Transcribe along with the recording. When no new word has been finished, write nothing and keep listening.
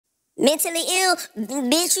Mentally ill,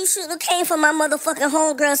 bitch, you should've came from my motherfucking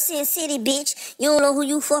homegirl, Sin City, bitch. You don't know who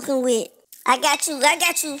you fucking with. I got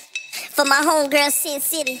you. For my homegirl, Sin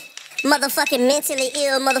City. Motherfucking mentally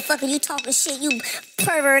ill, motherfucker, you talking shit, you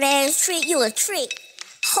pervert ass trick, you a trick.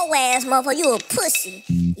 Hoe ass motherfucker, you a pussy.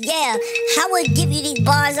 Yeah, I would give you these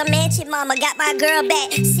bars. I'm at your mama, got my girl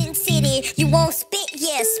back, Sin City. You won't spit?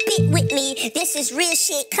 Yeah, spit with me. This is real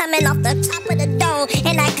shit coming off the top of the dome.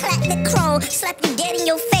 And I clap the chrome, slap you dead in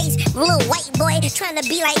your face. Little white boy, trying to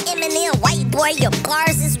be like Eminem. White boy, your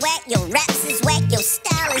bars is whack, your raps is whack, your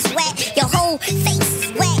style is whack, your whole face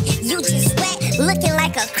is whack. You just whack, looking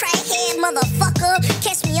like a crackhead motherfucker.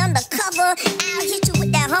 Catch me undercover, I'll hit you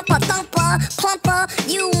with that humper thumper, plumper.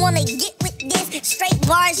 You wanna get with this? Straight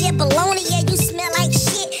bars, yeah, baloney, yeah, you smell like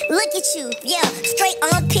shit. Look at you, yeah, straight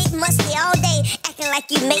armpit musty all day. Acting like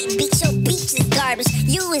you make beats, your beats is garbage.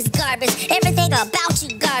 You is garbage, everything about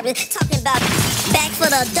you garbage. Talking about back for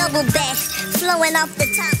the double back, flowing off the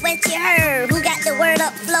top, what you heard? Who got the word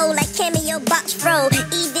up flow like cameo box fro?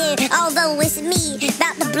 Even although it's me,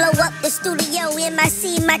 about to blow up the studio.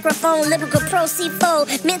 MIC microphone, lyrical pro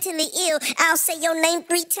C4. Mentally ill, I'll say your name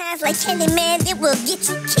 3 times like Candyman, it will get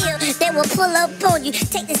you killed. They will pull up on you,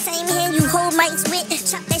 take the same hand you hold mics with,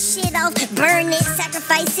 chop that shit off, burn it,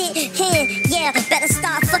 sacrifice it. Yeah, better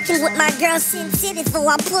start fucking with my girl Sin City before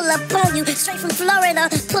I pull up on you. Straight from Florida,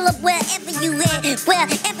 pull up wherever you at,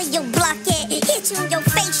 wherever your block at. Hit you in your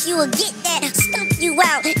face, you will get that, stump you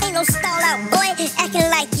out. Ain't no stall out boy, acting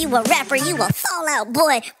like you a rapper, you a fallout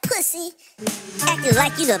boy, pussy. Acting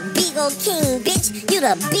like you the big old king, bitch, you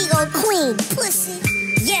the big old queen, pussy.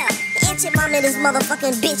 Yeah, ain't your mom in this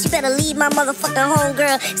motherfucking bitch. You better leave my motherfucking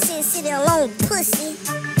homegirl Sin City alone, pussy.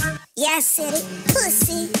 Yeah, I said it,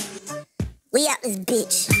 pussy. We out this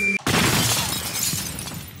bitch.